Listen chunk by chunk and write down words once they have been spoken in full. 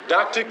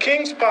Dr.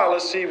 King's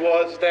policy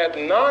was that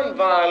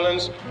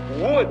nonviolence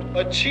would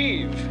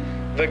achieve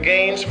the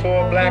gains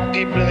for black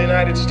people in the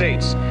United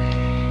States.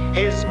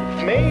 His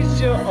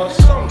major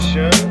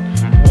assumption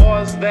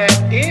was that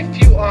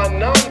if you are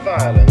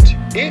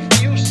nonviolent, if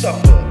you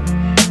suffer,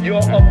 your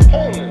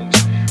opponent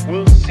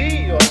will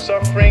see your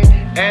suffering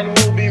and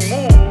will be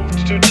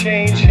moved to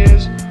change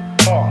his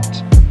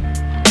heart.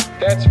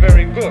 That's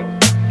very good.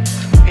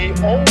 He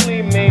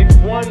only made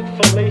one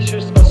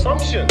fallacious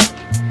assumption.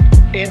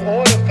 In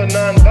order for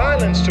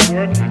nonviolence to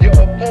work, your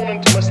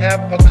opponent must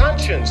have a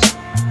conscience.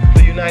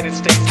 The United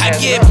States has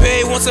I get none.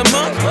 paid once a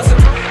month.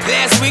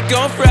 Last week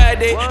on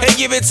Friday, they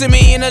give it to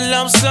me in a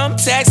lump sum.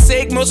 Tax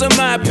take most of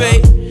my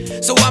pay.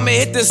 So I'ma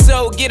hit the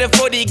soul, get a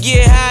 40,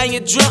 get high and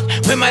you're drunk.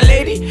 With my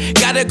lady,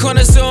 got a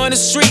corner store on the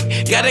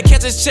street. Gotta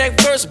catch a check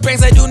first,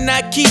 banks I do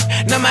not keep.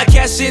 Now my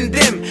cash in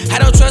them. I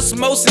don't trust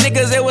most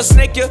niggas, they will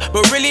snake you.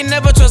 But really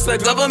never trust a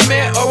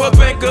government or a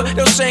banker.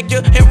 They'll shank you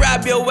and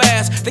rob your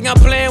ass. Think I'm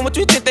playing what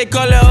you think they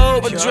call it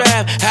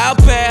overdrive. I'll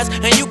pass,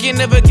 and you can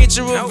never get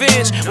your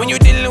revenge. When you're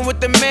dealing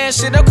with the man,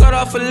 shit, I'll cut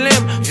off a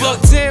limb.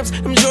 Fuck Timbs,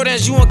 them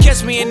Jordans, you won't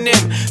catch me in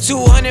them.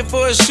 200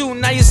 for a shoe,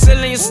 now you're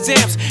selling your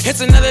stamps. It's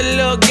another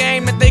little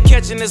game that they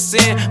catching us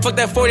in. Fuck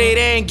that 48,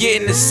 they ain't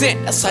getting a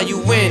cent. That's how you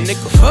win,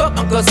 nigga. Fuck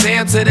Uncle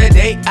Sam to the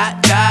day I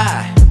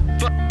die.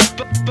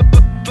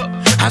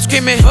 I'm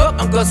screaming, fuck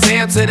Uncle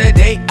Sam to the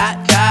day I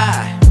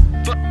die.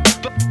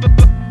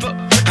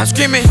 I'm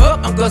screaming,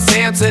 fuck Uncle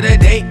Sam to the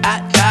day I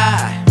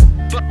die.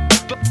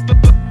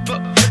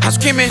 I'm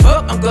screaming,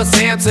 fuck Uncle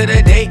Sam to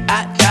the day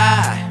I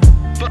die.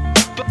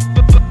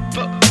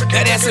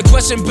 Now that's a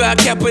question about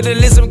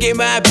capitalism, gave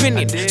my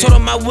opinion. Told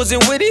him I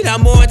wasn't with it,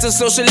 I'm more into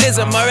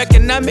socialism or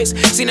economics.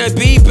 Seen it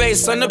be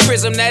based on the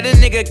prism that a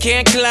nigga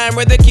can't climb,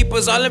 where the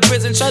keepers all in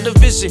prison, try to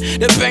vision.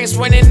 The banks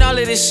running all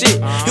of this shit.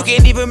 You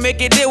can't even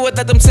make a deal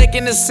without them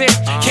taking a cent.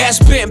 Cash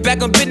spent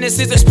back on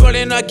businesses,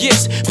 exploiting our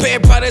gifts.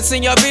 Paying products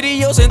in your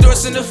videos,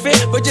 endorsing the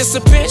fit. But just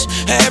a pinch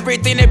of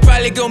everything they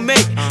probably gon'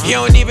 make. You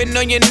don't even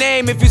know your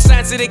name if you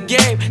sign to the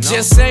game.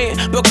 Just saying,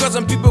 because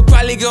some people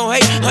probably gon'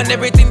 hate on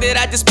everything that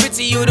I just spit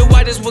to you, the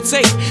widest will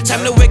take.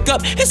 Time to wake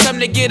up, it's time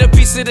to get a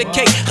piece of the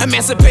cake.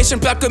 Emancipation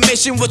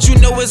Proclamation, what you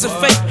know is a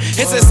fake.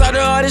 It's the start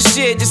of all this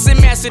shit, just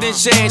amassing and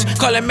change.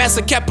 Call it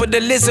massive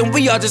capitalism,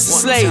 we all just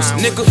slaves.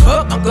 Nigga,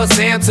 fuck Uncle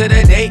Sam to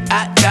the day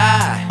I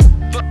die.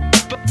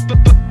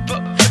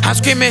 I'm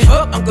screaming,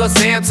 fuck Uncle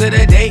Sam to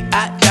the day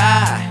I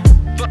die.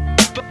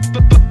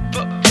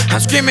 I'm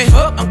screaming,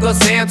 fuck Uncle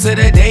Sam to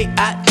the day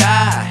I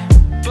die.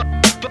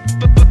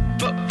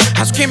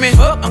 I'm screaming,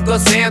 fuck Uncle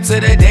Sam to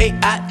the day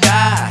I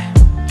die.